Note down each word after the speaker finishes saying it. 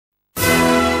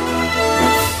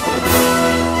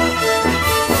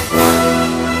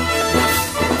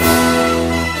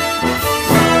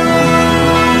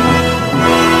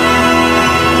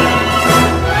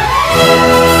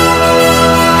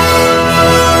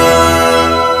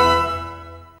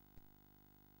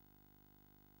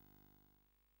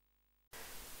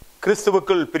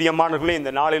கிறிஸ்துவுக்குள் பிரியமானவர்களே,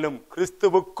 இந்த நாளிலும்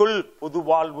கிறிஸ்துவுக்குள் புது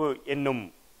வாழ்வு என்னும்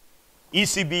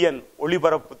ECBN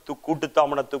ஒளிபரப்பு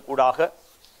கூட்டுத்தாமனத்துக்கூடாக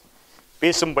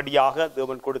பேசும்படியாக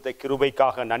தேவன் கொடுத்த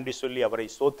கிருபைக்காக நன்றி சொல்லி அவரை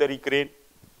ஸ்தோத்தரிக்கிறேன்.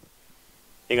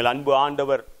 எங்கள் அன்பு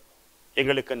ஆண்டவர்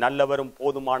எங்களுக்கு நல்லவரும்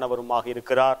போதுமானவருமாக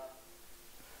இருக்கிறார்.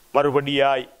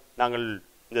 மறுபடியாய் நாங்கள்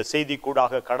இந்த செய்தி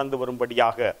கூடாக கடந்து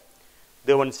வரும்படியாக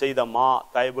தேவன் செய்த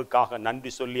தயவுக்காக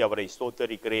நன்றி சொல்லி அவரை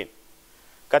ஸ்தோத்தரிக்கிறேன்.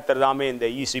 கர்த்தர் தாமே இந்த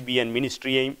ECBN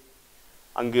மினிஸ்ட்ரியை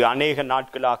அங்கு அநேக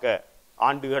நாட்களாக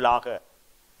ஆண்டுகளாக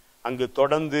அங்கு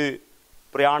தொடர்ந்து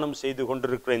பிரயாணம் செய்து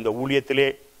கொண்டிருக்கிற இந்த ஊழியத்திலே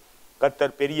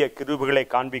கர்த்தர் பெரிய கிருபைகளை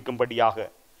காண்பிக்கும்படியாக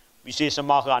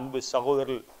விசேஷமாக அன்பு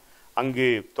சகோதரர்கள் அங்கு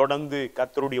தொடர்ந்து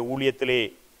கர்த்தருடைய ஊழியத்திலே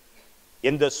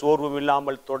எந்த சோர்வும்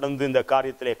இல்லாமல் தொடர்ந்து இந்த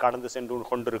காரியத்திலே கடந்து சென்று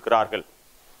கொண்டிருக்கிறார்கள்.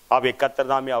 ஆகவே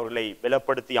கர்த்தர் தாமே அவர்களை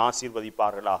பலப்படுத்தி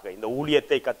ஆசீர்வதிப்பார்களாக. இந்த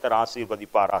ஊழியத்தை கர்த்தர்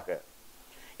ஆசீர்வதிப்பாராக.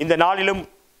 இந்த நாளிலும்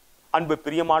அன்பு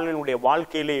பிரியமானவர்களுடைய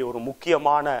வாழ்க்கையிலே ஒரு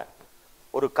முக்கியமான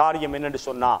ஒரு காரியம் என்னென்று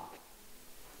சொன்னா,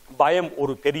 பயம்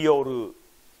ஒரு பெரிய ஒரு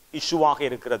இஷ்யூவாக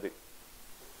இருக்கிறது.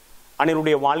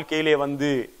 அனைவருடைய வாழ்க்கையிலே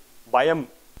பயம்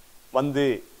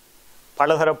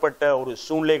பலதரப்பட்ட ஒரு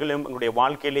சூழ்நிலைகளும் எங்களுடைய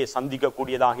வாழ்க்கையிலே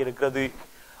சந்திக்கக்கூடியதாக இருக்கிறது.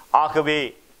 ஆகவே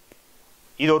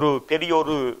இது ஒரு பெரிய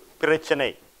ஒரு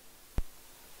பிரச்சனை.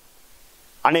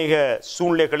 அநேக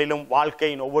சூழ்நிலைகளிலும்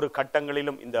வாழ்க்கையின் ஒவ்வொரு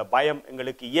கட்டங்களிலும் இந்த பயம்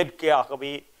எங்களுக்கு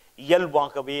இயற்கையாகவே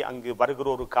இயல்பாகவே அங்கு வருகிற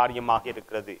ஒரு காரியமாக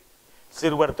இருக்கிறது.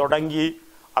 சிறுவர் தொடங்கி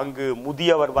அங்கு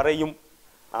முதியவர் வரையும்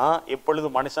எப்பொழுது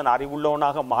மனுஷன்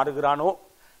அறிவுள்ளவனாக மாறுகிறானோ,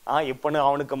 எப்பொழுது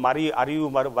அவனுக்கு அறிவு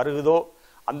வருகுதோ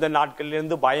அந்த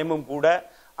நாட்களிலிருந்து பயமும் கூட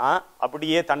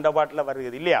அப்படியே தண்டபாட்டில்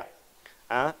வருகிறது இல்லையா?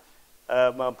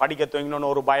 படிக்க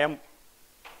துவங்கினோன்னு ஒரு பயம்,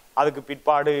 அதுக்கு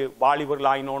பிற்பாடு வாலிபர்கள்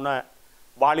ஆகினோன்னு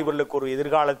வாலிபர்களுக்கு ஒரு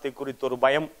எதிர்காலத்தை குறித்து ஒரு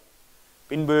பயம்,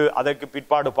 பின்பு அதற்கு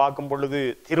பிற்பாடு பார்க்கும் பொழுது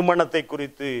திருமணத்தை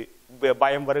குறித்து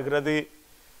பயம் வருகிறது.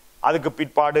 அதுக்கு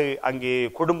பிற்பாடு அங்கே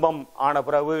குடும்பம் ஆன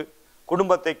பிறகு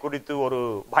குடும்பத்தை குறித்து ஒரு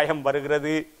பயம்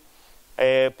வருகிறது.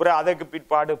 அதற்கு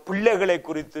பிற்பாடு பிள்ளைகளை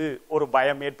குறித்து ஒரு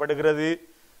பயம் ஏற்படுகிறது.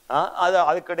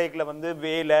 அதுக்கிடையில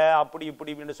வேலை அப்படி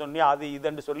இப்படின்னு சொல்லி அது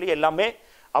இதுன்னு சொல்லி எல்லாமே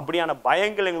அப்படியான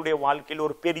பயங்கள் எங்களுடைய வாழ்க்கையில்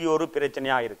ஒரு பெரிய ஒரு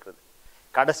பிரச்சனையா இருக்கிறது.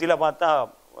 கடைசியில பார்த்தா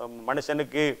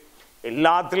மனுஷனுக்கு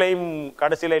எல்லாத்துலேயும்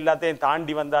கடைசியில எல்லாத்தையும்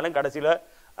தாண்டி வந்தாலும் கடைசியில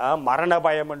மரண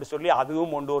பயம் என்று சொல்லி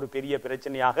அதுவும் ஒன்று ஒரு பெரிய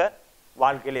பிரச்சனையாக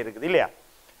வாழ்க்கையில இருக்குது இல்லையா?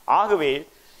 ஆகவே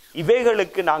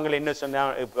இவைகளுக்கு நாங்கள் என்ன சொன்ன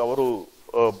ஒரு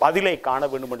பதிலை காண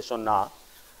வேண்டும் என்று சொன்னா,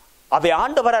 அதை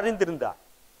ஆண்டவர் அறிந்திருந்தார்.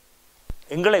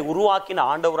 எங்களை உருவாக்கின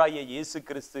ஆண்டவராகிய இயேசு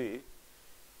கிறிஸ்து,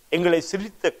 எங்களை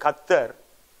சிரித்த கர்த்தர்,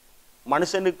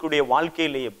 மனுஷனுக்குடைய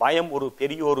வாழ்க்கையிலேயே பயம்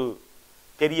ஒரு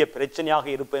பெரிய பிரச்சனையாக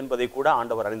இருப்பது என்பதை கூட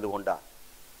ஆண்டவர் அறிந்து கொண்டார்.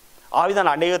 ஆவிதான்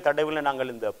அநேக தடவையில்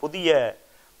நாங்கள் இந்த புதிய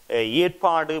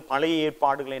ஏற்பாடு பழைய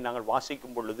ஏற்பாடுகளை நாங்கள்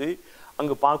வாசிக்கும் பொழுது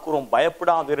அங்கு பார்க்கிறோம்,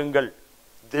 பயப்படாதிருங்கள்.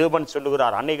 தேவன்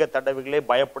சொல்லுகிறார் அநேக தடவைகளே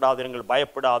பயப்படாதிருங்கள்,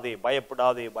 பயப்படாதே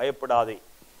பயப்படாதே பயப்படாதே.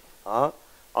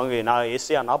 அங்கே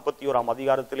எஸ்ஐயா 41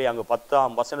 அதிகாரத்திலே அங்கு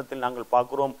 10ஆம் வசனத்தில் நாங்கள்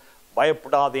பார்க்கிறோம்,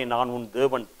 பயப்படாதே, நான் உன்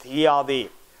தேவன், தீயாதே,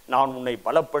 நான் உன்னை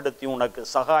பலப்படுத்தி உனக்கு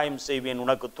சகாயம் செய்வேன்,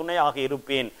 உனக்கு துணையாக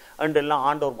இருப்பேன் என்றெல்லாம்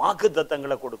ஆண்டவர்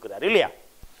வாக்குத்தத்தங்களை கொடுக்கிறார் இல்லையா?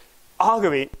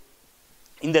 ஆகவே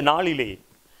இந்த நாளிலே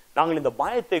நாங்கள் இந்த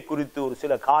பயத்தை குறித்து ஒரு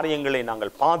சில காரியங்களை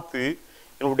நாங்கள் பார்த்து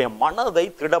என்னுடைய மனதை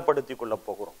திடப்படுத்திக் கொள்ள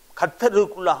போகிறோம்.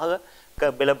 கர்த்தருக்குள்ளாக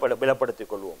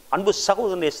பலப்படுத்திக் கொள்வோம். அன்பு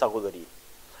சகோதரனே சகோதரி,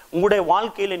 உங்களுடைய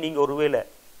வாழ்க்கையில நீங்க ஒருவேளை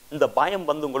இந்த பயம்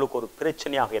உங்களுக்கு ஒரு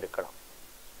பிரச்சனையாக இருக்கலாம்.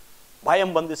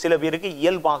 பயம் சில பேருக்கு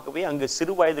இயல்பாகவே அங்கு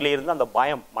சிறு வயதிலே இருந்து அந்த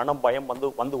மனம் பயம்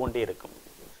வந்து கொண்டே இருக்கும்.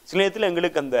 சில நேரத்தில்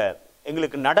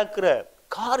எங்களுக்கு நடக்கிற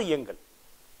காரியங்கள்,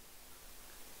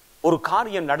 ஒரு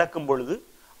காரியம் நடக்கும் பொழுது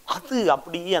அது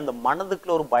அப்படியே அந்த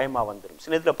மனதுக்குள்ள ஒரு பயமா வந்துடும்.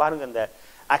 சில நேரத்தில் பாருங்க, இந்த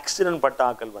ஆக்சிடென்ட்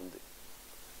பட்டாக்கள்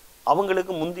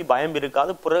அவங்களுக்கு முந்தி பயம்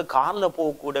இருக்காது, பிறகு காரில்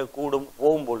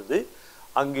போகும் பொழுது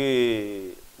அங்கு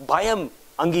பயம்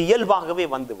அங்கு இயல்பாகவே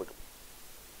வந்துவிடும்.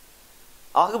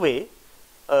 ஆகவே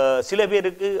சில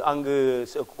பேருக்கு அங்கு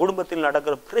குடும்பத்தில்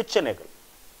நடக்கிற பிரச்சனைகள்,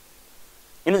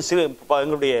 இன்னும்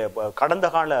எங்களுடைய கடந்த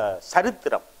கால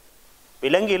சரித்திரம்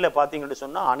இலங்கையில் பார்த்தீங்கன்னு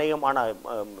சொன்னா, அநேகமான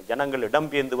ஜனங்கள்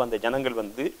இடம்பெயர்ந்து வந்த ஜனங்கள்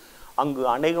அங்கு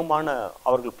அநேகமான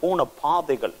அவர்கள் போன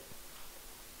பாதைகள்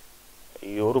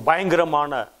ஒரு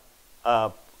பயங்கரமான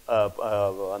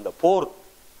அந்த போர்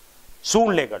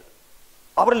சூழ்நிலைகள்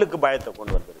அவர்களுக்கு பயத்தை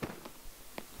கொண்டு வந்திருக்கு.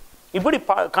 இப்படி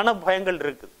பயங்கள்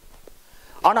இருக்குது.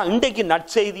 ஆனா இன்றைக்கு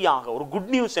நற்செய்தியாக ஒரு குட்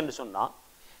நியூஸ் என்று சொன்னா,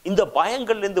 இந்த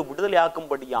பயங்கள்லேருந்து விடுதலை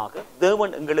ஆக்கும்படியாக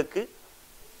தேவன் எங்களுக்கு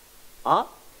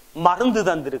மருந்து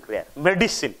தந்திருக்கிறார்,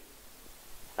 மெடிசின்.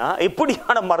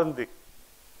 எப்படியான மருந்து?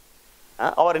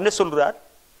 அவர் என்ன சொல்றார்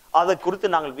அதை குறித்து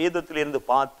நாங்கள் வேதத்திலிருந்து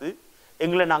பார்த்து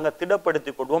எங்களை நாங்கள்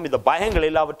திடப்படுத்திக் கொள்வோம். இந்த பயங்கள்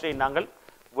எல்லாவற்றையும் நாங்கள்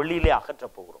வெளியிலே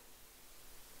அகற்றப் போகிறோம்.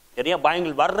 நிறைய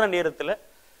பயங்கள் வர்ற நேரத்தில்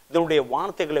இதனுடைய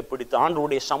வார்த்தைகளை பிடித்து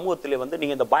ஆண்டவருடைய சமூகத்திலே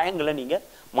நீங்க இந்த பயங்களை நீங்க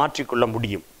மாற்றிக்கொள்ள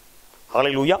முடியும்.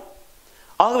 ஹல்லேலூயா.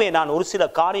 ஆகவே நான் ஒரு சில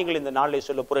காரியங்கள் இந்த நாளிலே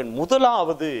சொல்ல போறேன்.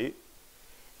 முதலாவது,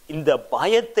 இந்த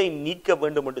பயத்தை நீக்க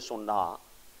வேண்டும் என்று சொன்னா,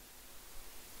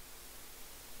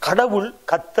 கடவுள்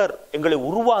கர்த்தர் எங்களை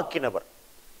உருவாக்கினவர்,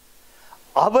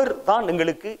 அவர் தான்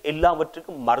எங்களுக்கு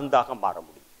எல்லாவற்றுக்கும் மருந்தாக மாற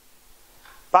முடியும்.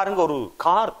 பாருங்க, ஒரு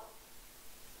கார்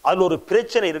அதுல ஒரு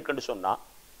பிரச்சனை இருக்குன்னு சொன்னா,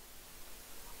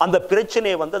 அந்த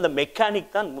பிரச்சனையை அந்த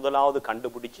மெக்கானிக் தான் முதலாவது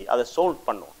கண்டுபிடிச்சு அதை சால்வ்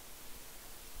பண்ணுவோம்,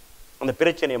 அந்த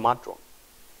பிரச்சனையை மாற்றுவோம்.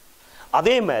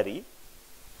 அதே மாதிரி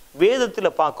வேதத்துல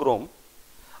பார்க்கிறோம்,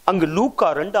 அங்கு லூக்கா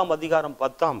 2ஆம் அதிகாரம்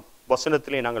 10ஆம்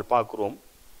வசனத்திலே நாங்கள் பார்க்கிறோம்,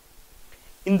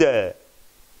 இந்த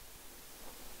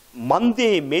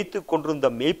மந்தையை மேய்த்து கொண்டிருந்த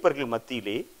மேய்ப்பர்கள்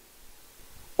மத்தியிலே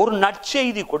ஒரு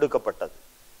நற்செய்தி கொடுக்கப்பட்டது.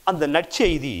 அந்த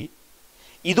நற்செய்தி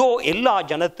இதோ எல்லா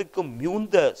ஜனத்துக்கும்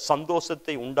மிகுந்த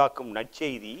சந்தோஷத்தை உண்டாக்கும்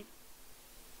நற்செய்தி.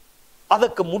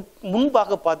 அதற்கு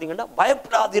முன்பாக பார்த்தீங்கன்னா,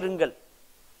 பயப்படாதிருங்கள்,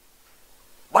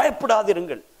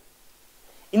 பயப்படாதிருங்கள்.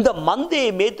 இந்த மந்தையை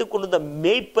மேய்த்து கொண்டிருந்த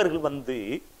மேய்ப்பர்கள்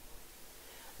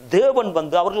தேவன்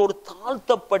அவர்கள் ஒரு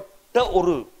தாழ்த்தப்பட்ட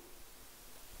ஒரு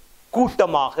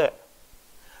கூட்டமாக,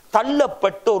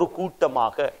 தள்ளப்பட்ட ஒரு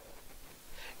கூட்டமாக,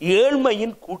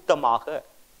 ஏழ்மையின் கூட்டமாக,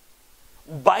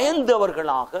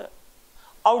 பயந்தவர்களாக,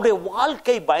 அவருடைய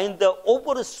வாழ்க்கை பயந்த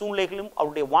ஒவ்வொரு சூழ்நிலைகளும்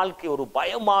அவருடைய வாழ்க்கை ஒரு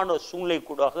பயமான சூழ்நிலை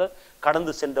கூட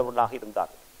கடந்து சென்றவர்களாக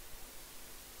இருந்தார்.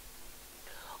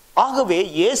 ஆகவே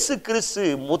இயேசு கிறிஸ்து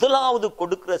முதலாவது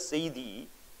கொடுக்கிற செய்தி,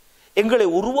 எங்களை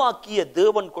உருவாக்கிய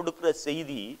தேவன் கொடுக்கிற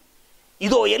செய்தி,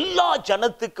 இதோ எல்லா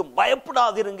ஜனத்துக்கும்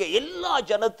பயப்படாதிருங்க, எல்லா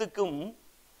ஜனத்துக்கும்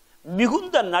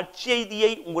மிகுந்த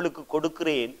நற்செய்தியை உங்களுக்கு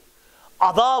கொடுக்கிறேன்.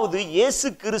 அதாவது இயேசு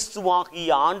கிறிஸ்துவாகிய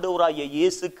ஆண்டவராகிய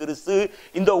இயேசு கிறிஸ்து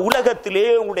இந்த உலகத்திலே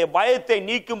உங்களுடைய பயத்தை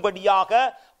நீக்கும்படியாக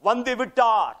வந்து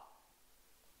விட்டார்.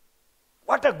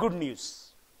 What a good news!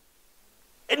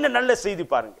 என்ன நல்ல செய்தி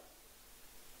பாருங்க.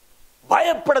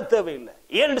 பயப்பட தேவையில்லை.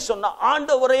 ஏன்னு சொன்னா,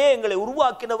 ஆண்டவரே எங்களை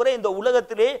உருவாக்கினவரே இந்த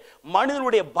உலகத்திலே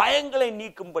மனிதனுடைய பயங்களை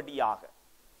நீக்கும்படியாக,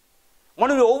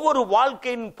 மனித ஒவ்வொரு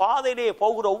வாழ்க்கையின் பாதையிலே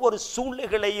போகிற ஒவ்வொரு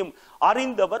சூழ்நிலைகளையும்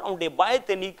அறிந்தவர், அவனுடைய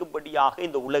பயத்தை நீக்கும்படியாக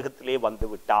இந்த உலகத்திலே வந்து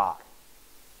விட்டார்.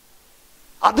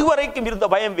 அதுவரைக்கும் இருந்த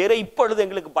பயம் வேற, இப்பொழுது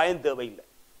எங்களுக்கு பயம் தேவையில்லை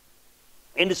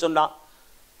என்று சொன்னா,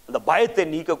 அந்த பயத்தை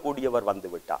நீக்கக்கூடியவர் வந்து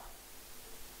விட்டார்.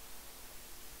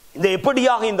 இந்த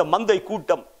எப்படியாக இந்த மந்தை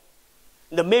கூட்டம்,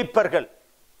 இந்த மேய்ப்பர்கள்,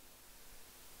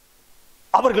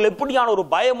 அவர்கள் எப்படியான ஒரு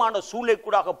பயமான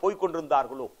சூழ்நிலைக்கூடாக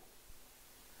போய்கொண்டிருந்தார்களோ,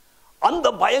 அந்த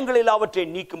பயங்களில் அவற்றை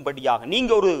நீக்கும்படியாக,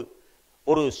 நீங்க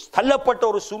ஒரு தள்ளப்பட்ட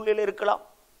ஒரு சூழ்நிலை இருக்கலாம்,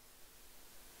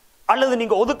 அல்லது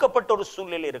நீங்க ஒதுக்கப்பட்ட ஒரு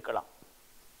சூழ்நிலை இருக்கலாம்,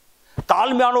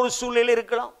 தாழ்மையான ஒரு சூழ்நிலை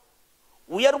இருக்கலாம்,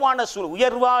 உயர்வான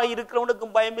உயர்வா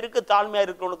இருக்கிறவனுக்கும் பயம் இருக்கு, தாழ்மையா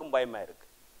இருக்கிறவனுக்கும் பயமா இருக்கு.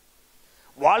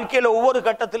 வாழ்க்கையில ஒவ்வொரு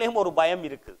கட்டத்திலையும் ஒரு பயம்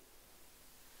இருக்குது.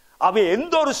 அவை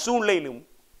எந்த ஒரு சூழ்நிலையிலும்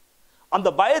அந்த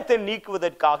பயத்தை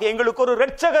நீக்குவதற்காக எங்களுக்கு ஒரு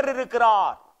இரட்சகர்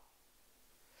இருக்கிறார்,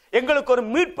 எங்களுக்கு ஒரு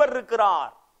மீட்பர்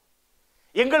இருக்கிறார்,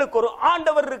 எங்களுக்கு ஒரு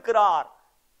ஆண்டவர் இருக்கிறார்,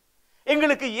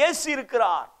 எங்களுக்கு இயேசு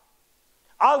இருக்கிறார்.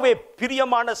 ஆகவே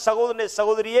பிரியமான சகோதரனே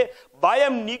சகோதரியே,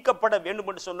 பயம் நீக்கப்பட வேண்டும்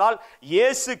என்று சொன்னால்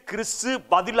இயேசு கிறிஸ்து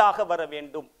பதிலாக வர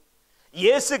வேண்டும்.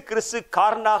 இயேசு கிறிஸ்து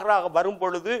காரணமாக வரும்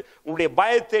பொழுது உங்களுடைய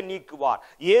பயத்தை நீக்குவார்.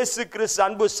 இயேசு கிறிஸ்து,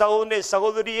 அன்பு சகோதரனே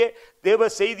சகோதரியே, தேவ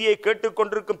செய்தியை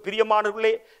கேட்டுக்கொண்டிருக்கும்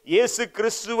பிரியமானவர்களே, இயேசு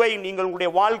கிறிஸ்துவை நீங்கள்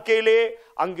உங்களுடைய வாழ்க்கையிலே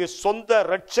அங்கு சொந்த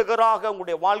இரட்சகராக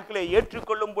உங்களுடைய வாழ்க்கையிலே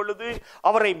ஏற்றுக்கொள்ளும் பொழுது,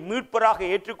 அவரை மீட்பராக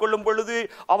ஏற்றுக்கொள்ளும் பொழுது,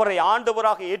 அவரை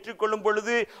ஆண்டவராக ஏற்றுக்கொள்ளும்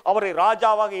பொழுது, அவரை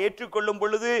ராஜாவாக ஏற்றுக்கொள்ளும்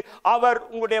பொழுது, அவர்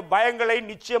உங்களுடைய பயங்களை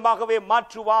நிச்சயமாகவே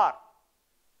மாற்றுவார்.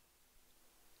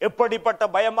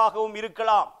 எப்படிப்பட்ட பயமாகவும்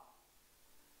இருக்கலாம்,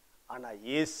 ஆனா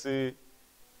இயேசு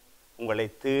உங்களை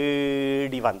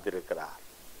தேடி வந்திருக்கிறார்,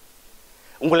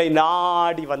 உங்களை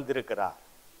நாடி வந்திருக்கிறார்.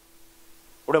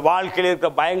 உங்களுடைய வாழ்க்கையில்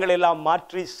இருக்கிற பயங்கள் எல்லாம்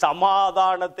மாற்றி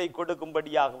சமாதானத்தை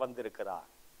கொடுக்கும்படியாக வந்திருக்கிறார்,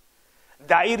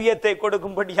 தைரியத்தை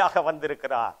கொடுக்கும்படியாக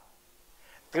வந்திருக்கிறார்,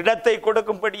 திடத்தை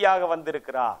கொடுக்கும்படியாக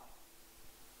வந்திருக்கிறார்.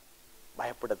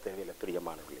 பயப்பட தேவையில்லை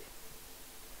பிரியமானவர்களே.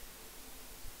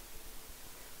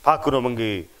 பார்க்கிறோம் அங்கு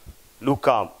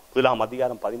லூக்கா 1ஆம்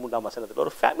அதிகாரம் 13ஆம் வசனத்தில்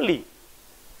ஒரு ஃபேமிலி,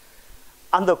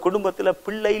 அந்த குடும்பத்தில்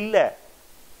பிள்ளை இல்லை,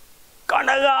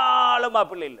 கனகாலமா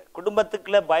பிள்ளை இல்லை.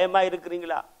 குடும்பத்துக்குள்ள பயமா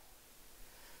இருக்கிறீங்களா?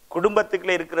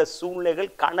 குடும்பத்துக்குள்ள இருக்கிற சூழ்நிலைகள்,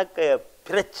 கணக்க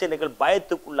பிரச்சனைகள்,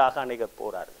 பயத்துக்குள்ளாக அநேகர்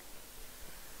போறார்கள்.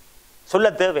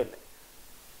 சொல்ல தேவையில்லை,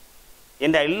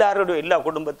 எல்லா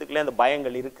குடும்பத்துக்குள்ளே அந்த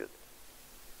பயங்கள் இருக்குது.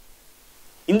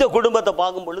 இந்த குடும்பத்தை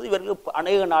பார்க்கும் பொழுது இவர்களுக்கு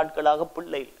அநேக நாட்களாக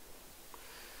பிள்ளை இல்லை.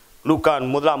 லூக்கா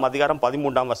 1 அதிகாரம்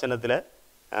 13 வசனத்தில்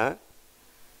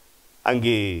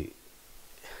அங்கு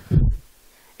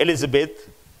எலிசபெத்,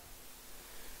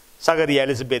 சகரியா,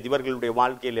 எலிசபெத் இவர்களுடைய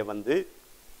வாழ்க்கையில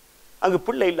அங்கு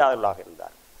பிள்ளை இல்லாதவர்களாக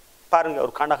இருந்தார். பாருங்க,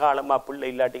 ஒரு கனகாலமாக பிள்ளை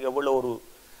இல்லாட்டி எவ்வளோ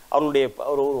அவருடைய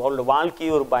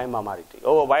வாழ்க்கையே ஒரு பயமாக மாறிட்டு,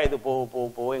 வயது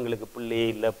போக எங்களுக்கு பிள்ளையே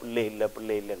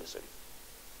இல்லைன்னு சொல்லி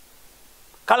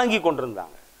கலங்கி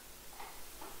கொண்டிருந்தாங்க,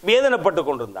 வேதனைப்பட்டு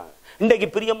கொண்டிருந்தாங்க. இன்றைக்கு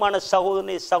பிரியமான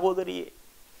சகோதரனே, சகோதரியே,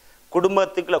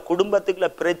 குடும்பத்துக்குள்ள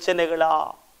பிரச்சனைகளா,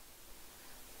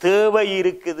 தேவை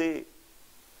இருக்குது,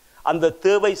 அந்த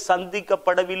தேவை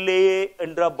சந்திக்கப்படவில்லையே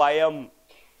என்ற பயம்,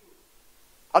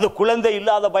 அது குழந்தை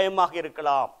இல்லாத பயமாக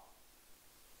இருக்கலாம்,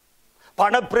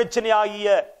 பண பிரச்சனையாகிய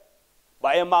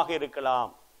பயமாக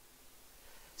இருக்கலாம்,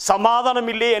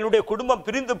 சமாதானம் இல்லையே, என்னுடைய குடும்பம்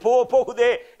பிரிந்து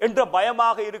போகுதே என்ற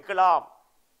பயமாக இருக்கலாம்.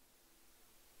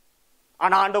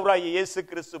 ஆனா ஆண்டவராகிய இயேசு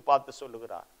கிறிஸ்து பார்த்து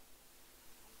சொல்லுகிறார்,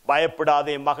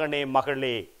 பயப்படாதே மகனே,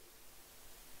 மகளே,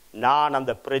 நான்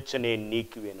அந்த பிரச்சனையை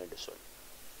நீக்குவேன் என்று சொல்லி.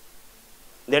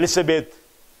 இந்த எலிசபெத்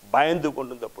பயந்து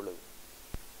கொண்டிருந்த பொழுது,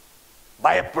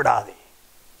 பயப்படாதே,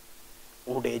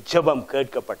 உன்னுடைய ஜெபம்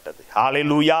கேட்கப்பட்டது.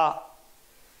 ஹல்லேலூயா.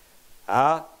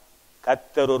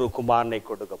 கர்த்தர் ஒரு குமாரனை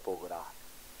கொடுக்க போகிறார்.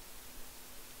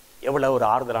 எவ்வளவு ஒரு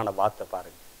ஆறுதலான வார்த்தை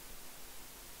பாருங்க.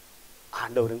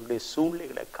 ஆண்டவர் எங்களுடைய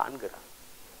சூழ்நிலைகளை காண்கிறார்,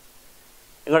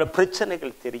 எங்களோட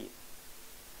பிரச்சனைகள் தெரியும்,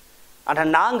 ஆனா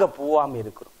நாங்க போகாம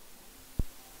இருக்கிறோம்.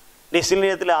 சில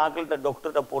நேரத்தில் ஆட்கள்கிட்ட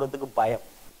டாக்டர்கிட்ட போறதுக்கு பயம்,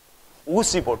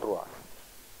 ஊசி போட்டுருவாங்க,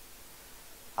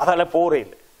 அதால போறே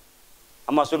இல்லை.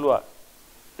 அம்மா சொல்லுவா,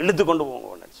 இழுத்து கொண்டு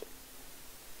போங்க,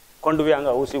 கொண்டு போய்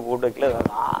அங்க ஊசி போட்டு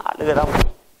அழுகதான்.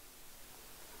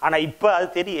 ஆனா இப்ப அது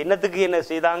தெரியும் என்னத்துக்கு என்ன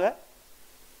செய்தாங்க,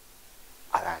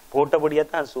 அதான் போட்டபடியா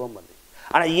தான் சுகம் வந்து.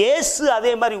 ஆனா இயேசு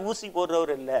அதே மாதிரி ஊசி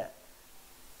போடுறவர் இல்ல.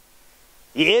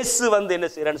 இயேசு என்ன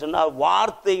செய்யறான்னு சொன்னா,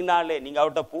 வார்த்தையினாலே, நீங்க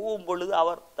அவர்கிட்ட போகும் பொழுது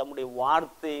அவர் தம்முடைய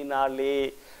வார்த்தையினாலே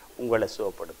உங்களை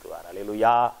சுகப்படுத்துவார்.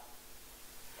 அல்லேலூயா.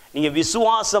 நீங்க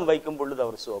விசுவாசம் வைக்கும் பொழுது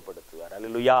அவர் சுகப்படுத்துவார்.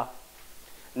 அல்லேலூயா.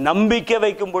 நம்பிக்கை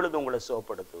வைக்கும் பொழுது உங்களை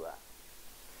சுகப்படுத்துவார்.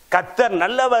 கர்த்தர்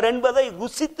நல்லவர் என்பதை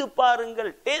ருசித்து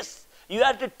பாருங்கள். Taste, you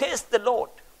have to taste the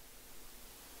Lord.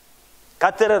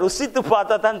 கர்த்தரை ருசித்து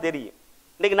பார்த்தா தான் தெரியும்.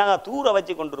 இன்னைக்கு நாங்க தூர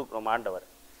வச்சு கொண்டிருக்கிறோம் ஆண்டவர்,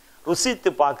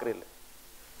 ருசித்து பார்க்கறதில்ல.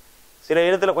 சில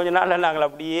இடத்துல கொஞ்ச நாள் நாங்கள்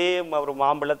அப்படியே ஒரு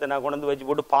மாம்பழத்தை நான் கொண்டு வச்சு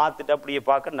போட்டு பார்த்துட்டு அப்படியே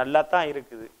பார்க்க நல்லா தான்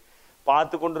இருக்குது,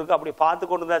 பார்த்து கொண்டு இருக்கு, அப்படி பார்த்து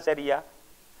கொண்டு தான் சரியா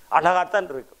அழகாத்தான்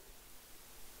இருக்கு.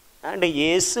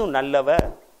 இயேசு நல்லவர்,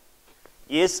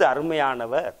 இயேசு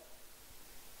அருமையானவர்,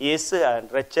 இயேசு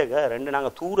இரட்சகர் ரெண்டு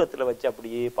நாங்கள் தூரத்தில் வச்சு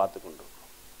அப்படியே பார்த்து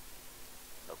கொண்டிருக்கிறோம்.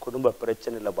 குடும்ப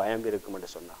பிரச்சனையில் பயம் இருக்கும்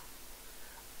என்று சொன்னார்,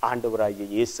 ஆண்டவராகிய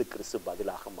இயேசு கிறிஸ்து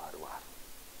பதிலாக மாறுவார்.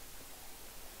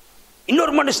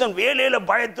 இன்னொரு மனுஷன் வேலையில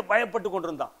பயப்பட்டு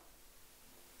கொண்டிருந்தான்.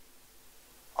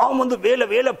 அவன்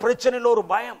வேலை பிரச்சனையில ஒரு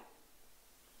பயம்.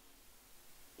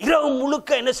 இரவு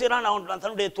முழுக்க என்ன செய்யறான், அவன்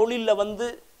தன்னுடைய தொழில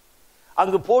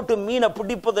அங்கு போட்டு மீனை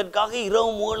பிடிப்பதற்காக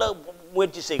இரவு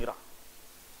முயற்சி செய்கிறான்.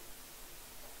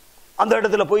 அந்த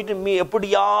இடத்துல போயிட்டு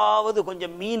எப்படியாவது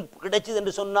கொஞ்சம் மீன் கிடைச்சது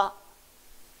என்று சொன்னா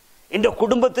இந்த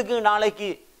குடும்பத்துக்கு நாளைக்கு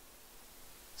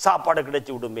சாப்பாடு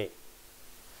கிடைச்சு விடுமே,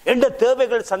 என்ற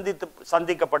தேவைகள்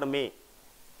சந்திக்கப்படுமே,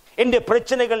 என்ற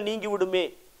பிரச்சனைகள் நீங்கி விடுமே.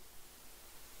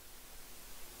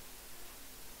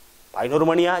 11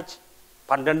 மணி ஆச்சு,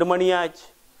 12 மணி ஆச்சு,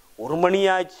 1 மணி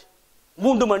ஆச்சு,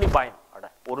 3 மணி பயம்.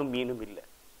 ஒரு மீனும் இல்லை,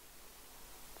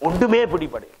 ஒன்றுமே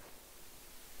பிடிபட.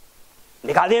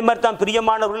 இன்னைக்கு அதே மாதிரி தான்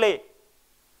பிரியமானவர்களே,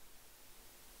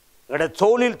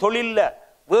 தொழில்ல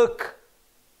ஒர்க்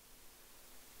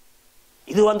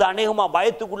இது அநேகமா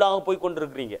பயத்துக்குள்ளாக போய்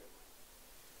கொண்டிருக்கிறீங்க.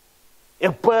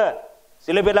 எப்ப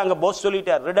சில பேர் அங்க பாஸ்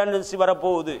சொல்லிட்டார், ரிடண்டன்சி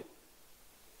வரப்போகுது,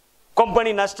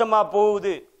 கம்பெனி நஷ்டமா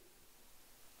போகுது,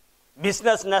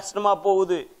 பிசினஸ் நஷ்டமா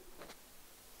போகுது.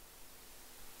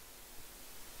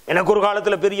 எனக்கு ஒரு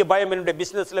காலத்துல பெரிய பயம், என்னுடைய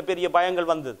பிசினஸ்ல பெரிய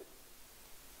பயங்கள் வந்தது.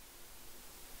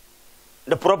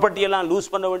 இந்த ப்ராப்பர்ட்டி எல்லாம்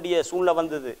லூஸ் பண்ண வேண்டிய சூழ்நிலை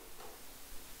வந்தது.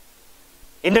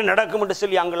 என்ன நடக்கும் என்று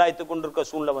சொல்லி அங்கலாய்த்து கொண்டிருக்க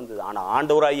சூழ்நிலை வந்தது. ஆனா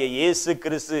ஆண்டவராகிய இயேசு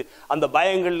கிறிஸ்து அந்த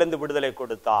பயங்கள்ல இருந்து விடுதலை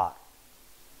கொடுத்தார்.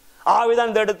 ஆகவேதான்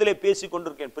இந்த இடத்திலே பேசிக்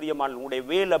கொண்டிருக்கேன். பிரியமான உங்களுடைய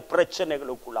வேலை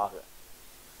பிரச்சனைகளுக்குள்ளாக,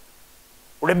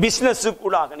 உடைய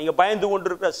பிசினஸுக்குள்ளாக நீங்க பயந்து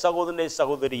கொண்டிருக்கிற சகோதரனே,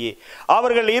 சகோதரியே,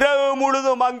 அவர்கள் இரவு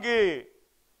முழுதும் அங்கு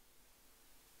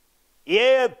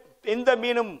எந்த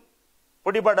மீனும்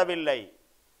பிடிபடவில்லை.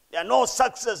 No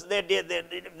success.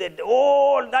 They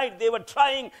all night they were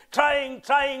trying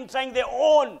their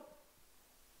own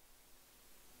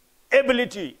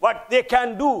ability, what they can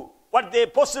do, what they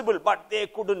possible, but they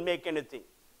couldn't make anything.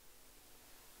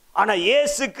 ஆனா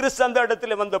இயேசு கிறிஸ்து அந்த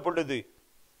இடத்துல வந்த பொழுது,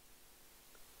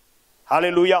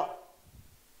 ஹல்லேலூயா,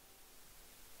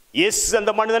 இயேசு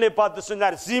அந்த மனிதனை பார்த்து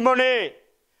சொன்னார், சீமோனே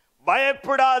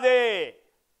பயப்படாதே,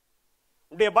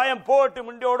 உன்னுடைய பயம் போட்டு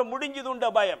முண்டியோடு முடிஞ்சது. உண்ட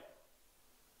பயம்.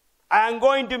 I am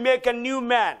going to make a new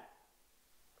man.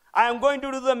 I am going to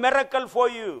do the miracle for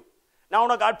you. நான்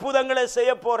உனக்கு அற்புதங்களை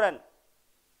செய்ய போறேன்.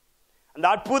 அந்த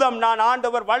அற்புதம் நான்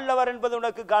ஆண்டவர் வல்லவர் என்பது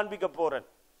உனக்கு காண்பிக்க போறேன்.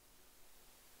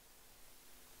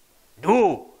 Do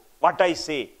what I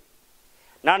say.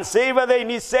 நான் செய்வதை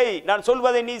நீ செய், நான்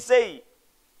சொல்வதை நீ செய்.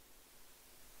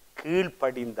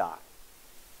 கீழ்ப்படிந்தான்.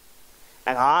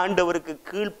 நாங்கள் ஆண்டவருக்கு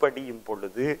கீழ்ப்படியும்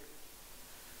பொழுது,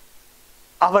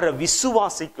 அவரை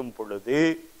விசுவாசிக்கும் பொழுது,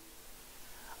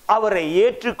 அவரை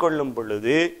ஏற்றுக்கொள்ளும்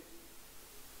பொழுது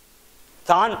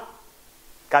தான்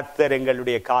கர்த்தர்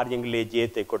எங்களுடைய காரியங்களிலே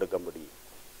ஜெயத்தை கொடுக்க முடியும்.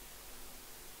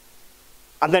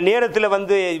 அந்த நேரத்தில்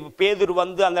பேதுரு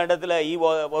அந்த இடத்துல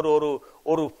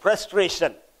ஒரு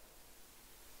ஃப்ரஸ்ட்ரேஷன்.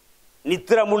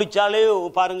 நித்திர முழிச்சாலே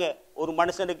பாருங்க, ஒரு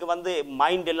மனுஷனுக்கு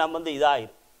மைண்ட் எல்லாம்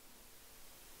இதாயிரும்.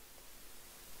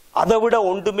 அதை விட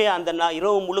ஒன்றுமே அந்த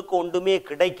இரவு முழுக்க ஒன்றுமே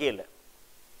கிடைக்கல.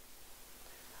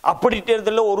 அப்படி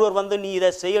தேர்தலில் ஒருவர் நீ இதை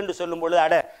செய்யன்னு சொல்லும் பொழுது,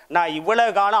 அட நான்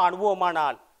இவ்வளவு காலம்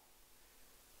அனுபவமானால்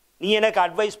நீ எனக்கு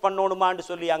அட்வைஸ் பண்ணணுமான்னு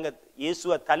சொல்லி அங்க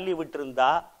இயேசுவை தள்ளி விட்டிருந்தா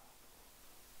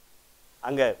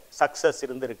அங்க சக்சஸ்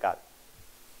இருந்திருக்காது.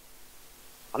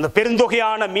 அந்த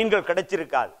பெருந்தொகையான மீன்கள்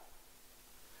கிடைச்சிருக்காது.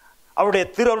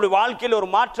 அவருடைய வாழ்க்கையில் ஒரு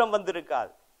மாற்றம்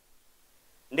வந்திருக்காது.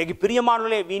 இன்னைக்கு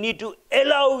பிரியமானவர்களே, we need to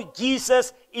allow Jesus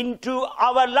into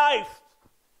our life.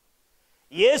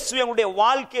 இயேசு எங்களுடைய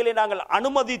வாழ்க்கையிலே நாங்கள்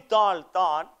அனுமதித்தால்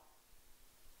தான்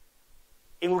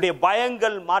எங்களுடைய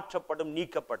பயங்கள் மாற்றப்படும்,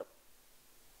 நீக்கப்படும்.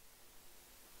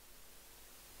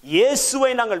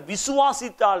 இயேசுவை நாங்கள்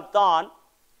விசுவாசித்தால் தான்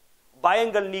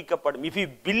பயங்கள் நீக்கப்படும். If you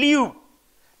believe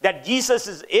that Jesus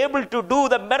is able to do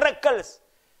the miracles,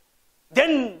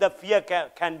 then the fear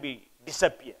can be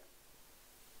disappear.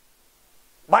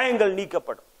 பயங்கள்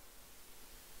நீக்கப்படும்.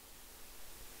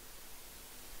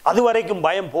 அதுவரைக்கும்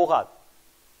பயம் போகாது.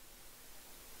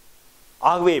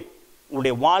 ஆகவே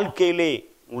உங்களுடைய வாழ்க்கையிலே,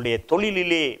 உங்களுடைய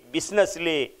தொழிலிலே,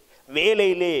 பிசினஸிலே,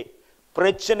 வேலையிலே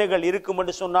பிரச்சனைகள் இருக்கும்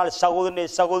என்று சொன்னால், சகோதரனே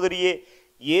சகோதரியே,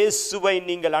 இயேசுவை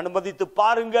நீங்கள் அனுமதித்து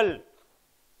பாருங்கள்.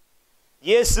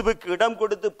 இயேசுவுக்கு இடம்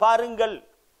கொடுத்து பாருங்கள்.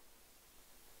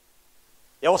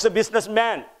 He was a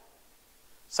businessman,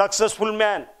 successful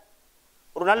man,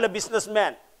 ஒரு நல்ல பிசினஸ்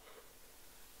மேன்,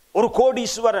 ஒரு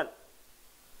கோடீஸ்வரன்.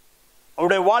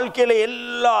 அவருடைய வாழ்க்கையில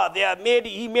எல்லா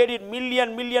he made it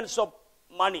millions of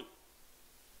money.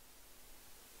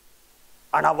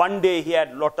 ஆனா one day he had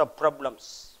lot of problems.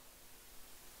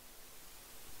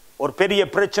 ஒரு பெரிய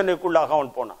பிரச்சனைக்குள்ளாக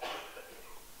அவன் போனான்.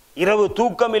 இரவு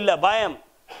தூக்கம் இல்ல, பயம்,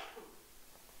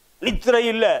 நித்திரை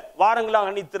இல்ல, வாரங்களாக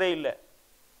நித்திரை இல்ல.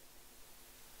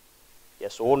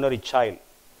 Yes, ordinary child.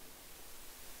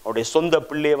 அவருடைய சொந்த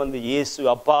பிள்ளைய இயேசு,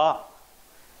 அப்பா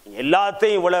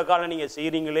எல்லாத்தையும் இவ்வளவு காலம் நீங்க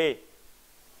செய்றீங்களே,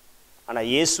 ஆனா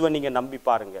இயேசுவை நீங்க நம்பி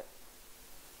பாருங்க,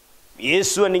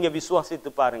 இயேசுவை நீங்க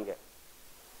விசுவாசித்து பாருங்க,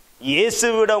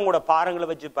 இயேசுவிட உங்களோட பாரங்களை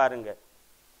வச்சு பாருங்க.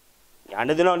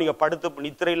 அனுதினம் நீங்க படுத்து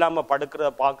நித்திரை இல்லாம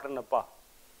படுக்கிறத பாக்குறேனப்பா,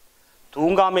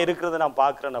 தூங்காம இருக்கிறத நான்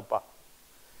பாக்குறேனப்பா,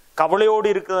 கவலையோடு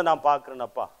இருக்கிறத நான்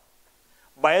பாக்குறேனப்பா,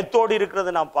 பயத்தோடு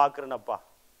இருக்கிறத நான் பாக்குறேனப்பா.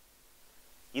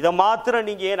 இதை மாத்திரம்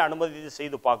நீங்க ஏன் அனுமதி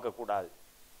செய்து பார்க்க கூடாது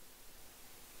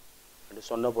என்று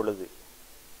சொன்ன பொழுது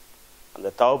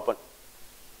அந்த தகப்பன்,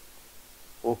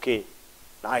 ஓகே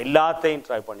நான் எல்லாத்தையும்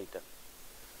ட்ரை பண்ணிட்டேன்,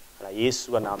 ஆனால்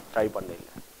இயேசுவை நான் ட்ரை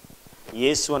பண்ணல,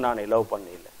 இயேசுவை நான் லவ்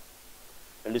பண்ணல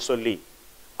என்று சொல்லி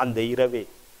அந்த இரவே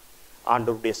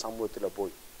ஆண்டவருடைய சமூகத்தில்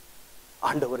போய்,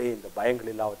 ஆண்டவரே இந்த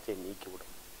பயங்கள் எல்லாவற்றையும்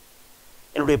நீக்கிவிடும்,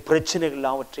 என்னுடைய பிரச்சனைகள்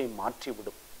எல்லாவற்றையும்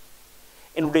மாற்றிவிடும்,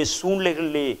 என்னுடைய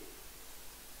சூழ்நிலைகளிலே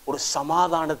ஒரு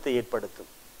சமாதானத்தை ஏற்படுத்தும்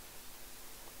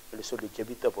என்று சொல்லி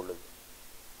ஜெபித்த பொழுது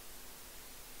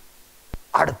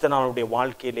அடுத்த நாளுடைய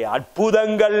வாழ்க்கையிலே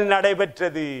அற்புதங்கள்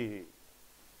நடைபெற்றது.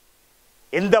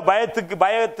 எந்த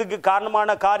பயத்துக்கு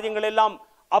காரணமான காரியங்கள் எல்லாம்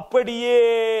அப்படியே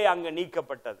அங்க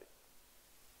நீக்கப்பட்டது.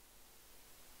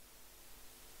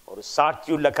 ஒரு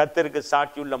சாட்சியுள்ள, கர்த்தருக்கு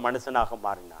சாட்சியுள்ள மனுஷனாக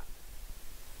மாறினார்.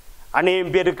 அநேகம்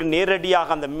பேருக்கு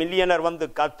நேரடியாக அந்த மில்லியனர்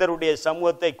கர்த்தருடைய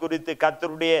சமூகத்தை குறித்து,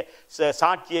 கர்த்தருடைய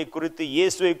சாட்சியை குறித்து,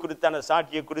 இயேசுவை குறித்தான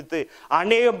சாட்சியை குறித்து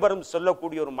அநேகம் பேரும்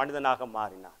சொல்லக்கூடிய ஒரு மனிதனாக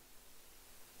மாறினார்.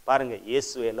 பாருங்க,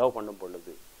 இயேசுவை லவ் பண்ணும்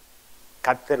பொழுது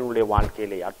கர்த்தருடைய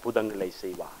வாழ்க்கையிலே அற்புதங்களை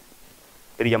செய்வார்.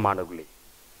 பிரியமானவர்களே,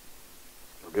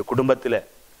 என்னுடைய குடும்பத்தில்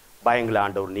பயங்களை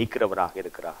ஆண்டவர் நீக்கிறவராக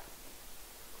இருக்கிறார்.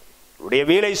 என்னுடைய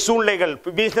வேலை சூழ்நிலைகள்,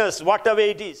 business, whatever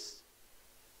it is,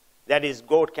 that is,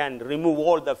 God can remove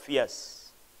all the fears.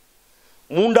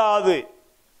 மூன்றாவது,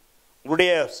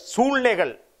 உடைய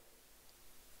சூழ்நிலைகள்,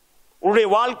 உடைய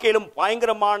வாழ்க்கையிலும்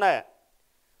பயங்கரமான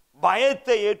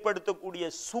பயத்தை ஏற்படுத்தக்கூடிய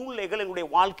சூழ்நிலைகள் எங்களுடைய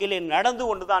வாழ்க்கையிலே நடந்து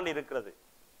கொண்டுதான் இருக்கிறது.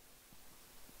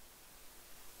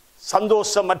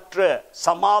 சந்தோஷமற்ற,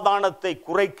 சமாதானத்தை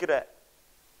குறைக்கிற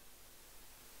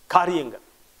காரியங்கள்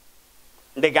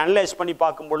இன்றைக்கு அனலைஸ் பண்ணி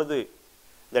பார்க்கும் பொழுது,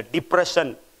 இந்த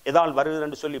டிப்ரெஷன் எதால் வருது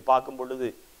என்று சொல்லி பார்க்கும் பொழுது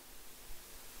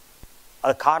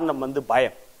அது காரணம்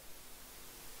பயம்.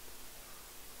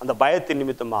 அந்த பயத்தின்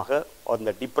நிமித்தமாக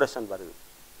அந்த டிப்ரெஷன் வருது.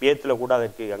 வேதத்தில் கூட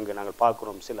அதற்கு அங்கே நாங்கள்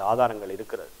பார்க்கிறோம், சில ஆதாரங்கள்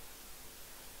இருக்கிறது.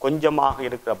 கொஞ்சமாக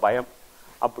இருக்கிற பயம்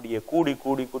அப்படியே கூடி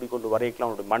கூடி கூடி கொண்டு வரைக்கலாம்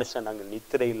அவனுடைய மனுஷன் அங்கே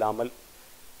நித்திரை இல்லாமல்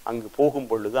அங்கு போகும்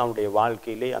பொழுது அவனுடைய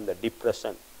வாழ்க்கையிலே அந்த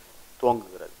டிப்ரெஷன்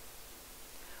துவங்குகிறது.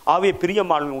 ஆகவே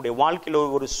பிரியமானவர்களுடைய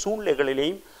வாழ்க்கையில் ஒரு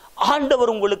சூழ்நிலைகளிலேயும்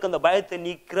ஆண்டவர் உங்களுக்கு அந்த பயத்தை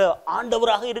நீக்கிற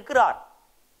ஆண்டவராக இருக்கிறார்.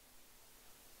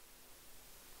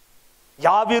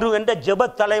 யாவிரு என்ற ஜெப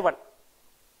தலைவன்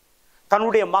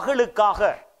தன்னுடைய மகளுக்காக,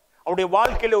 அவருடைய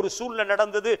வாழ்க்கையில ஒரு சூழ்நிலை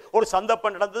நடந்தது, ஒரு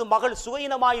சந்தர்ப்பம் நடந்தது, மகள்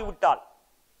சுயினமாகி விட்டாள்.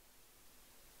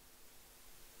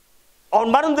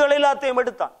 அவன் மருந்துகள் எல்லாத்தையும்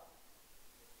எடுத்தான்.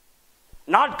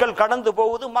 நாட்கள் கடந்து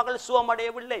போவது, மகள்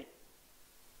சுகமடையவில்லை.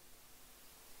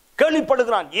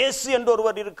 கேள்விப்படுகிறான், இயேசு என்று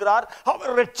ஒருவர் இருக்கிறார்,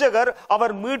 அவர் இரட்சகர்,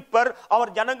 அவர் மீட்பர்,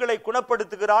 அவர் ஜனங்களை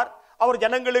குணப்படுத்துகிறார், அவர்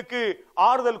ஜனங்களுக்கு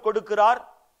ஆறுதல் கொடுக்கிறார்,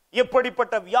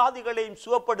 எப்படிப்பட்ட வியாதிகளையும்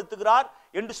சுகப்படுத்துகிறார்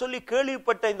என்று சொல்லி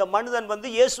கேள்விப்பட்ட இந்த மனிதன்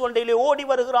இயேசு அண்டையிலே ஓடி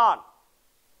வருகிறான்.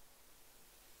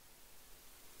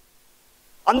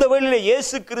 அந்த வேளையிலே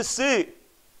இயேசு கிறிஸ்து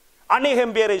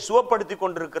அநேகம் பேரை சுகப்படுத்தி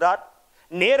கொண்டிருக்கிறார்.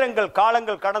 நேரங்கள்,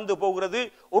 காலங்கள் கடந்து போகிறது.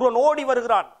 ஒருவன் ஓடி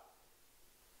வருகிறான்.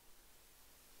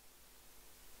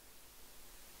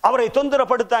 அவரை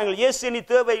தொந்தரப்படுத்தாங்க. இயேசு நீ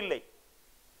தேவையில்லை,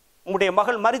 உம்முடைய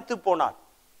மகள் மரித்து போனார்.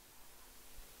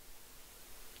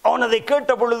 அவன் அதை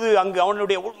கேட்ட பொழுது அங்கு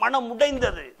அவனுடைய மனம்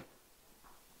உடைந்தது.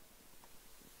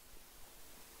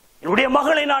 என்னுடைய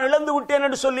மகளை நான் இழந்து விட்டேன்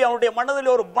என்று சொல்லி அவனுடைய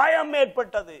மனதில் ஒரு பயம்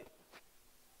ஏற்பட்டது,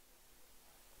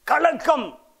 கலக்கம்.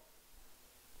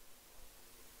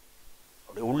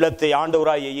 உள்ளத்தை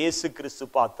ஆண்டவராகிய இயேசு கிறிஸ்து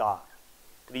பார்த்தார்.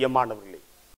 பிரியமானவர்களே,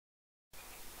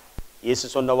 இயேசு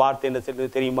சொன்ன வார்த்தை என்ன சொல்றது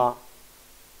தெரியுமா?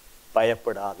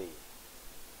 பயப்படாதே,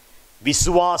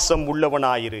 விசுவாசம்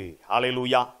உள்ளவனாயிரு.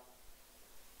 ஹல்லேலூயா.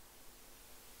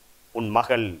 உன்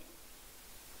மகள்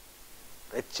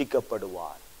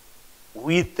ரட்சிக்கப்படுவார்,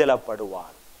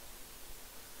 உயிர்த்தெழப்படுவார்.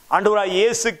 ஆண்டவராகிய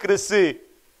இயேசு கிறிஸ்து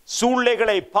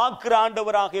சூழ்நிலைகளை பார்க்கிற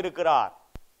ஆண்டவராக இருக்கிறார்.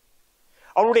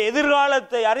 அவருடைய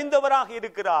எதிர்காலத்தை அறிந்தவராக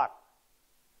இருக்கிறார்.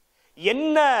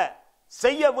 என்ன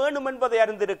செய்ய வேண்டும் என்பதை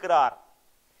அறிந்திருக்கிறார்.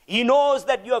 He knows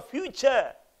that your future.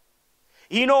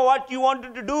 He knows what you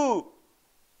wanted to do.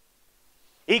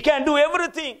 He can do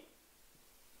everything.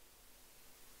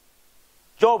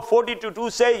 Job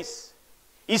 42:2 says,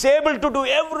 He is able to do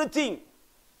everything.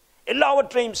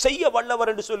 எல்லாவற்றையும் செய்ய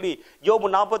வல்லவர் என்று சொல்லி யோபு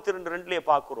 42:2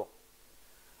 பார்க்கிறோம்.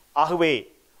 ஆகவே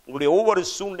உங்களுடைய ஒவ்வொரு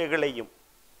சூழ்நிலைகளையும்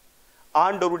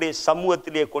ஆண்டவருடைய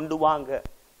சமூகத்திலே கொண்டு வாங்க,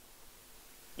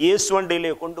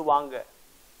 இயேசுவண்டையிலே கொண்டு வாங்க,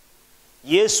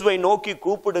 இயேசுவை நோக்கி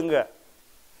கூப்பிடுங்க,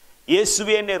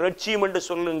 இயேசுவே என்னை ரட்சியும் என்று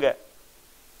சொல்லுங்க.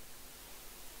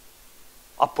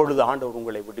 அப்பொழுது ஆண்டவர்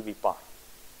உங்களை விடுவிப்பார்.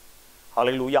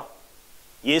 ஹல்லேலூயா.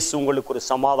 இயேசு உங்களுக்கு ஒரு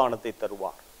சமாதானத்தை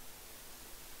தருவார்.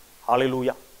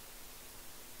 ஹல்லேலூயா.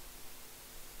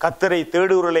 கர்த்தரை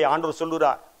தேடுகிறவர்களை ஆண்டவர்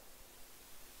சொல்லுகிறார்,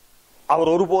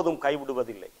 அவர் ஒருபோதும்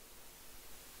கைவிடுவதில்லை.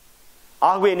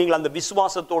 ஆகவே நீங்கள் அந்த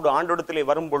விசுவாசத்தோடு ஆண்டவரிடத்திலே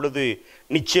வரும் பொழுது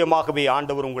நிச்சயமாகவே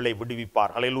ஆண்டவர் உங்களை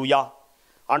விடுவிப்பார். ஹல்லேலூயா.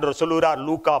 ஆண்டவர் சொல்லுகிறார்,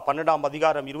 லூக்கா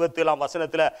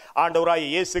 12:27 ஆண்டவராகிய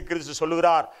இயேசு கிறிஸ்து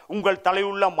சொல்லுகிறார், உங்கள்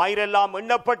தலையுள்ள மயிரெல்லாம்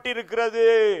எண்ணப்பட்டிருக்கிறது,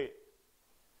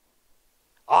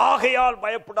 ஆகையால்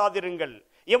பயப்படாதிருங்கள்.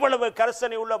 எவ்வளவு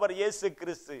கர்சனை உள்ளவர் இயேசு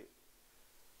கிறிஸ்து!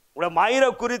 உங்களோட மயிரை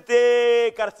குறித்தே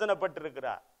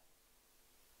கர்சனைப்பட்டிருக்கிறார்.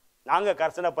 நாங்க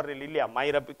கர்சனைப்படுறது இல்லையா?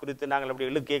 மயிரை குறித்து நாங்கள் அப்படி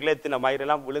இழுக்கைகளே தின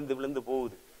மயிரெல்லாம் விழுந்து விழுந்து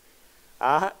போகுது.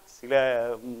 சில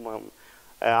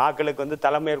ஆக்களுக்கு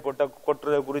தலைமையர்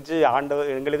கொட்டுறதை குறித்து ஆண்டவர்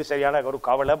எங்களுக்கு சரியான ஒரு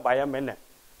கவலை, பயம். என்ன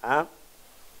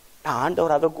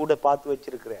ஆண்டவர் அதை கூட பார்த்து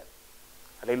வச்சிருக்கிறார்.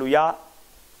 ஹல்லேலூயா.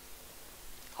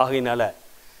 ஆகையினால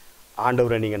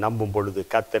ஆண்டவரை நீங்க நம்பும் பொழுது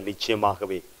கர்த்தர்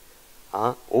நிச்சயமாகவே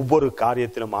ஒவ்வொரு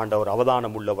காரியத்திலும் ஆண்டவர்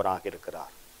அவதானம் உள்ளவராக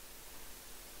இருக்கிறார்.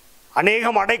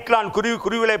 அநேகம் அடைக்கலான்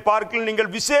குருவிகளை பார்க்க நீங்கள்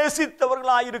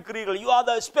விசேஷித்தவர்களாக இருக்கிறீர்கள். You are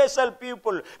the special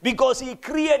people because He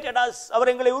created us.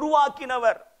 அவர் எங்களை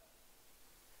உருவாக்கினவர்.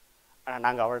 ஆனால்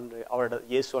நாங்கள் அவருடைய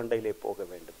இயேசு அண்டையிலே போக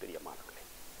வேண்டும். பிரியமானவர்களே,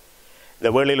 இந்த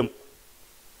வேளையிலும்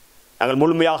நாங்கள்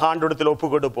முழுமையாக ஆண்டவரிடத்தில் ஒப்பு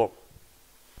கொடுப்போம்.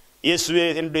 இயேசுவே,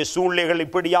 என்னுடைய சூழ்நிலைகள்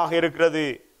இப்படியாக இருக்கிறது,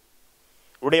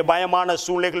 என்னுடைய பயமான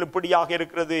சூழ்நிலைகள் இப்படியாக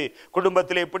இருக்கிறது,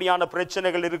 குடும்பத்தில் எப்படியான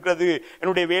பிரச்சனைகள் இருக்கிறது,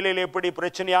 என்னுடைய வேலையில் எப்படி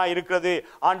பிரச்சனையா இருக்கிறது,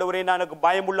 ஆண்டவரே நான் எனக்கு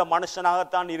பயமுள்ள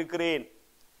மனுஷனாகத்தான் இருக்கிறேன்.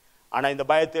 ஆனா இந்த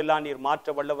பயத்தை எல்லாம் நீர்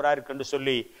மாற்ற வல்லவராக இருக்கு என்று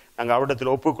சொல்லி நாங்கள்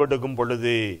அவரிடத்தில் ஒப்பு கொடுக்கும்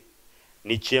பொழுது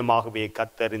நிச்சயமாகவே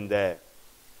கர்த்தர் இந்த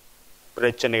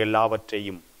பிரச்சனை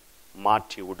எல்லாவற்றையும்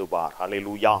மாற்றி விடுவார்.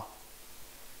 ஹல்லேலூயா.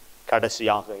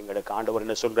 கடைசியாக எங்களுக்கு ஆண்டவர்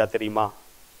என்ன சொல்றார் தெரியுமா?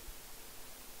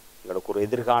 எங்களுக்கு ஒரு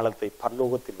எதிர்காலத்தை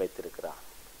பரலோகத்தில் வைத்திருக்கிறார்.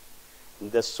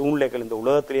 இந்த சூழ்நிலைகள், இந்த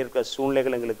உலகத்தில் இருக்கிற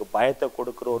சூழ்நிலைகள் எங்களுக்கு பயத்தை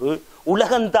கொடுக்கிற ஒரு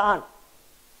உலகம்தான்.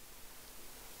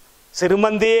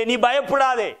 சிறுமந்தே நீ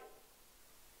பயப்படாதே.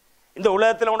 இந்த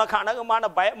உலகத்தில் உனக்கு அநேகமான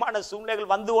பயமான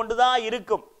சூழ்நிலைகள் வந்து கொண்டுதான்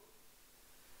இருக்கும்.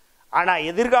 ஆனா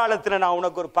எதிர்காலத்துல நான்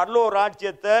உனக்கு ஒரு பரலோக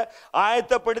ராஜ்யத்தை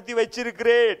ஆயத்தப்படுத்தி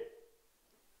வச்சிருக்கிறேன்.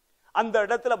 அந்த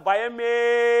இடத்துல பயமே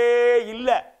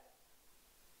இல்லை,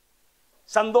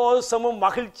 சந்தோஷமும்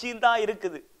மகிழ்ச்சியும் தான்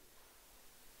இருக்குது.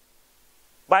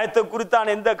 பயத்தை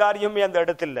குறித்தான எந்த காரியமே அந்த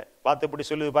இடத்துல பார்த்து இப்படி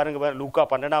சொல்லுது பாருங்க. லூக்கா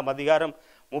 12ஆம் அதிகாரம்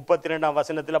 32ஆம்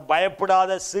வசனத்துல,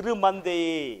 பயப்படாத சிறு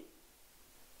மந்தையே,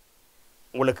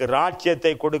 உங்களுக்கு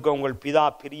ராஜ்யத்தை கொடுக்க உங்கள் பிதா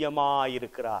பிரியமா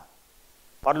இருக்கிறார்.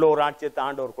 பரலோக ராஜ்யத்தை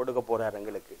ஆண்டவர் கொடுக்க போறார்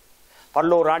எங்களுக்கு.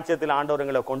 பரலோக ராஜ்யத்தில் ஆண்டவர்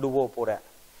எங்களை கொண்டு போக போறார்.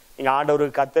 நீங்க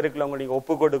ஆண்டவருக்கு கர்த்தருக்குள்ள உங்களை நீங்க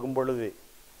ஒப்பு கொடுக்கும் பொழுது,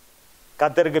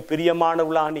 கர்த்தருக்கு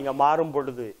பிரியமானவளா நீங்க மாறும்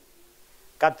பொழுது,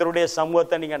 கர்த்தருடைய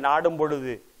சமூகத்தை நீங்க நாடும்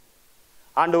பொழுது,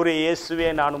 ஆண்டவரே இயேசுவே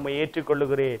நான் உம்மை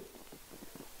ஏற்றுக்கொள்ளுகிறேன்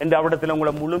என்று அவரிடத்தில்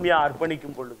உங்களை முழுமையா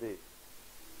அர்ப்பணிக்கும் பொழுது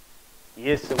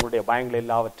இயேசு உங்களுடைய பயங்கள்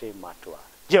எல்லாவற்றையும் மாற்றுவார்.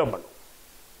 ஜெபம் பண்ணுவோம்.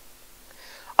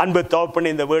 அன்பு தகப்பனே,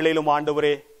 இந்த வேளையிலும்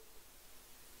ஆண்டவரே,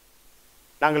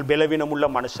 நாங்கள் பலவீனம் உள்ள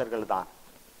மனுஷர்கள் தான்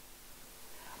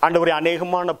ஆண்டவரே.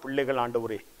 அநேகமான பிள்ளைகள்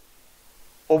ஆண்டவரே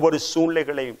ஒவ்வொரு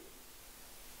சூழ்நிலைகளையும்,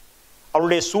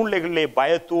 அவருடைய சூழ்நிலைகளிலே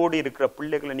பயத்தோடு இருக்கிற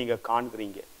பிள்ளைகளை நீங்க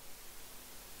காண்கிறீங்க.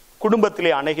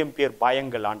 குடும்பத்திலே அநேகம் பேர்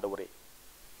பயங்கள் ஆண்டவரே.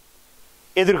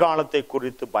 எதிர்காலத்தை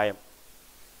குறித்து பயம்,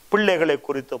 பிள்ளைகளை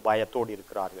குறித்து பயத்தோடு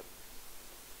இருக்கிறார்கள்.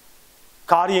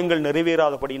 காரியங்கள்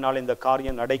நிறைவேறாதபடினால் இந்த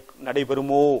காரியம்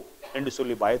நடைபெறுமோ என்று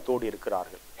சொல்லி பயத்தோடு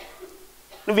இருக்கிறார்கள்.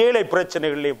 வேலை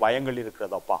பிரச்சனைகளிலே பயங்கள்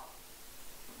இருக்கிறதப்பா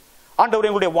ஆண்டவர்.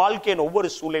 எங்களுடைய வாழ்க்கையின் ஒவ்வொரு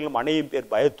சூழ்நிலையிலும் அநேகம்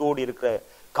பேர் பயத்தோடு இருக்கிற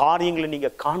காரியங்களை நீங்க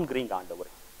காண்கிறீங்க ஆண்டவர்.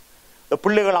 இந்த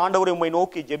பிள்ளைகள் ஆண்டவரை உம்மை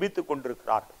நோக்கி ஜெபித்துக்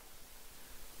கொண்டிருக்கிறார்கள்.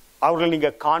 அவர்கள் நீங்க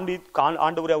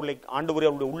ஆண்டவரை அவருடைய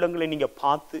உள்ளங்களை நீங்க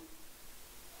பார்த்து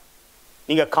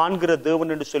நீங்க காண்கிற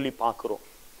தேவன் என்று சொல்லி பார்க்கிறோம்.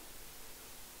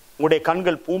 உங்களுடைய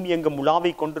கண்கள் பூமி எங்கும்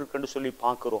உலாவை கொண்டிருக்கு என்று சொல்லி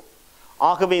பார்க்கிறோம்.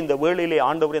 ஆகவே இந்த வேளையிலே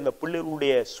ஆண்டவரே, இந்த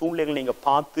பிள்ளைகளுடைய சூழ்நிலைகளை நீங்க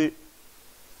பார்த்து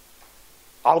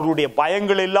அவர்களுடைய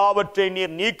பயங்கள் எல்லாவற்றையும்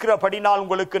நீர் நீக்கிறபடினால்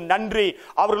உங்களுக்கு நன்றி.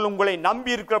 அவர்கள் உங்களை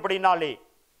நம்பி இருக்கிறபடினாலே,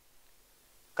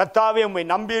 கர்த்தாவே உம்மை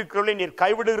நம்பி இருக்கிறவர்களை நீர்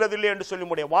கைவிடுகிறதில்லை என்று சொல்லி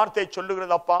உம்முடைய வார்த்தை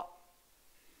சொல்லுகிறது அப்பா.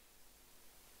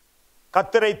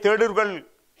 கர்த்தரை தேடுகள்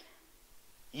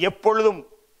எப்பொழுதும்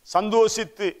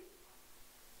சந்தோஷித்து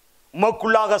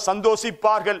உமக்குள்ளாக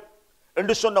சந்தோஷிப்பார்கள்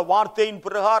என்று சொன்ன வார்த்தையின்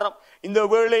பிரகாரம் இந்த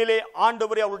வேளையிலே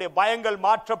ஆண்டவரே அவருடைய பயங்கள்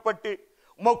மாற்றப்பட்டு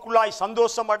உமக்குள்ளாய்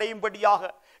சந்தோஷம் அடையும்படியாக,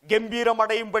 கம்பீரம்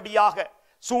அடையும்படியாக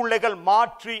சூழ்நிலைகள்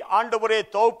மாற்றி ஆண்டவரே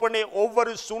தகப்பனே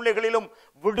ஒவ்வொரு சூழ்நிலைகளிலும்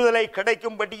விடுதலை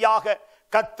கிடைக்கும்படியாக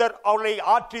கர்த்தர் அவளை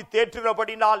ஆற்றி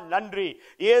தேற்றுகிறபடினால் நன்றி.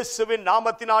 இயேசுவின்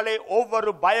நாமத்தினாலே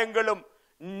ஒவ்வொரு பயங்களும்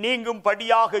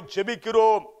நீங்கும்படியாக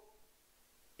ஜெபிக்கிறோம்.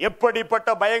 எப்படிப்பட்ட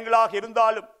பயங்களாக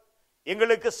இருந்தாலும்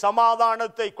எங்களுக்கு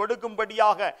சமாதானத்தை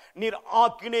கொடுக்கும்படியாக நீர்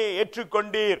ஆக்கினே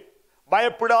ஏற்றுக்கொண்டீர்.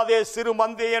 பயப்படாதே சிறு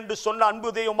மந்தே என்று சொன்ன அன்பு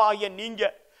தெய்வமாகிய நீங்க,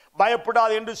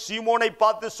 பயப்படாதே என்று சீமோனை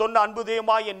பார்த்து சொன்ன அன்பு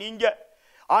தெய்வமாகிய நீங்க,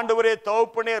 ஆண்டவரே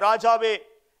தகப்பனே ராஜாவே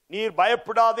நீர்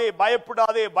பயப்படாதே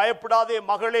பயப்படாதே பயப்படாதே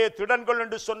மகளே திடன்கள்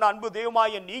என்று சொன்ன அன்பு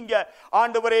தெய்வமாகிய நீங்க,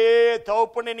 ஆண்டவரே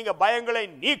தகப்பனே நீங்க பயங்களை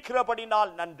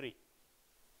நீக்கிறபடினால் நன்றி.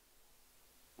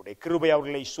 உடைய கிருபை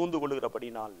அவர்களை சூழ்ந்து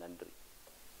கொள்கிறபடினால் நன்றி.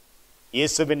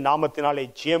 இயேசுவின் நாமத்தினாலே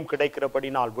ஜெயம்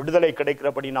கிடைக்கிறபடினால், விடுதலை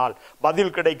கிடைக்கிறபடினால்,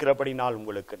 பதில் கிடைக்கிறபடினால்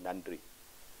உங்களுக்கு நன்றி.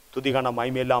 துதிகான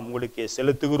மகிமையெல்லாம் உங்களுக்கே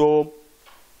செலுத்துகிறோம்.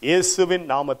 இயேசுவின்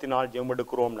நாமத்தினால் ஜெயம்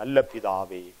எடுக்கிறோம் நல்ல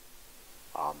பிதாவே,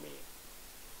 ஆமென்.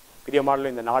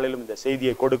 பிரியமானவர்களே, இந்த நாளிலும் இந்த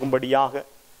செய்தியை கொடுக்கும்படியாக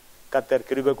கர்த்தர்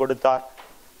கிருபை கொடுத்தார்.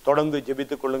 தொடர்ந்து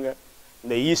ஜெபித்துக் கொள்ளுங்க.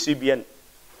 இந்த ECBN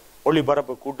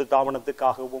ஒளிபரப்பு கூட்டு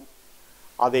தாபனத்துக்காகவும்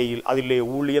அதிலே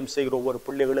ஊழியம் செய்கிற ஒவ்வொரு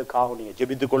பிள்ளைகளுக்காகவும் நீங்க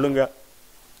ஜெபித்துக் கொள்ளுங்க.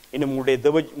 இன்னும்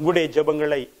உங்களுடைய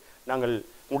ஜெபங்களை நாங்கள்,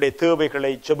 உங்களுடைய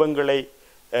தேவைகளை ஜெபங்களை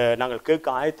நாங்கள் கேட்க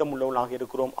ஆயத்தம் உள்ளவர்களாக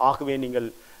இருக்கிறோம். ஆகவே நீங்கள்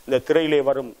இந்த திரையிலே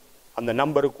வரும் அந்த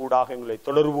நம்பருக்கு கூடாக எங்களை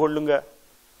தொடர்பு கொள்ளுங்க.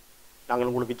 நாங்கள்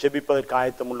உங்களுக்கு ஜெபிப்பதற்கு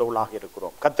ஆயத்தம் உள்ளவர்களாக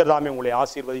இருக்கிறோம். கர்த்தர் தாமே உங்களை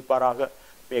ஆசீர்வதிப்பாராக.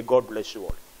 May God bless you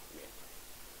all.